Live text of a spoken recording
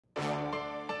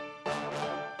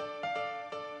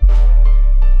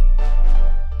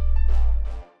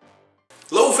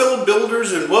fellow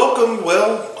builders, and welcome.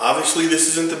 Well, obviously this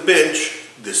isn't the bench,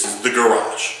 this is the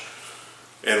garage.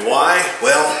 And why?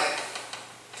 Well,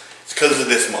 it's because of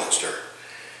this monster.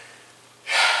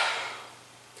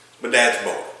 My dad's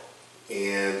mower,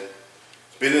 and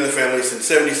it's been in the family since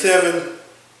 '77.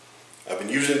 I've been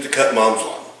using it to cut Mom's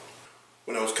lawn.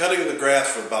 When I was cutting the grass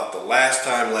for about the last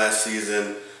time last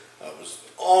season, I was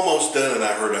almost done and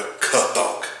I heard a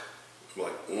ka-thunk. I'm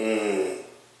like,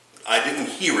 I didn't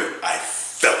hear it, I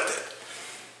felt it.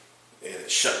 And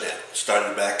it shut down.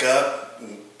 Started back up,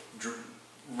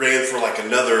 ran for like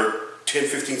another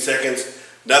 10-15 seconds,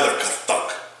 another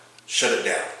ka-thunk, shut it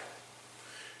down.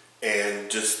 And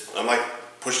just, I'm like,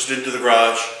 pushed it into the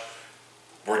garage,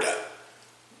 we're done.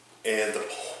 And the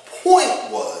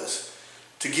point was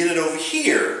to get it over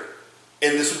here,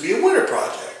 and this would be a winter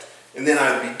project. And then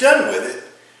I'd be done with it,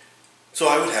 so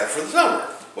I would have it for the summer.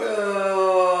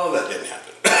 Well, that didn't happen.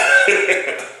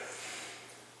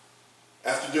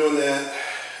 After doing that,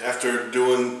 after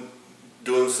doing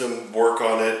some work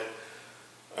on it,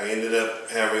 I ended up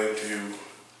having to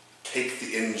take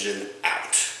the engine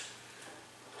out.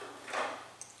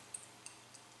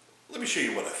 Let me show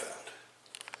you what I found.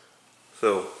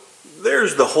 So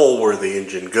there's the hole where the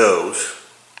engine goes.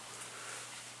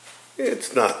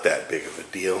 It's not that big of a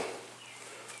deal,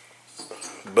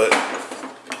 but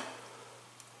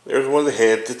there's one of the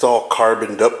heads. It's all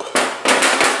carboned up,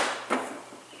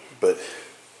 but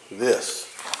this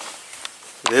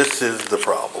is the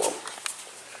problem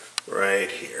right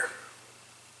here.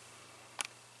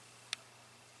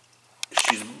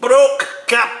 She's broke,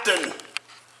 Captain.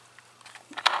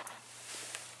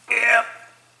 Yep.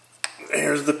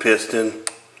 There's the piston,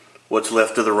 what's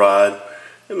left of the rod,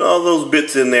 and all those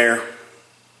bits in there.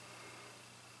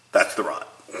 That's the rod.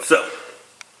 So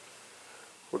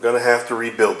we're going to have to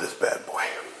rebuild this bad boy.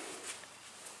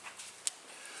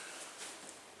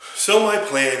 So my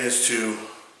plan is to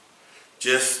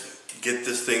just get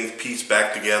this thing pieced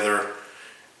back together,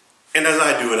 and as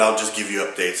I do it, I'll just give you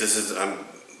updates.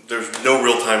 There's no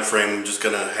real time frame. I'm just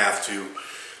going to have to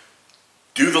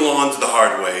do the lawns the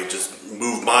hard way, just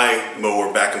move my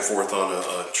mower back and forth on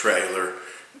a trailer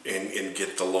and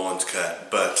get the lawns cut.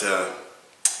 But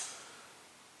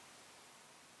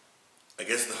I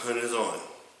guess the hunt is on.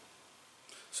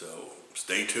 So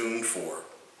stay tuned for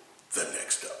the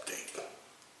next update.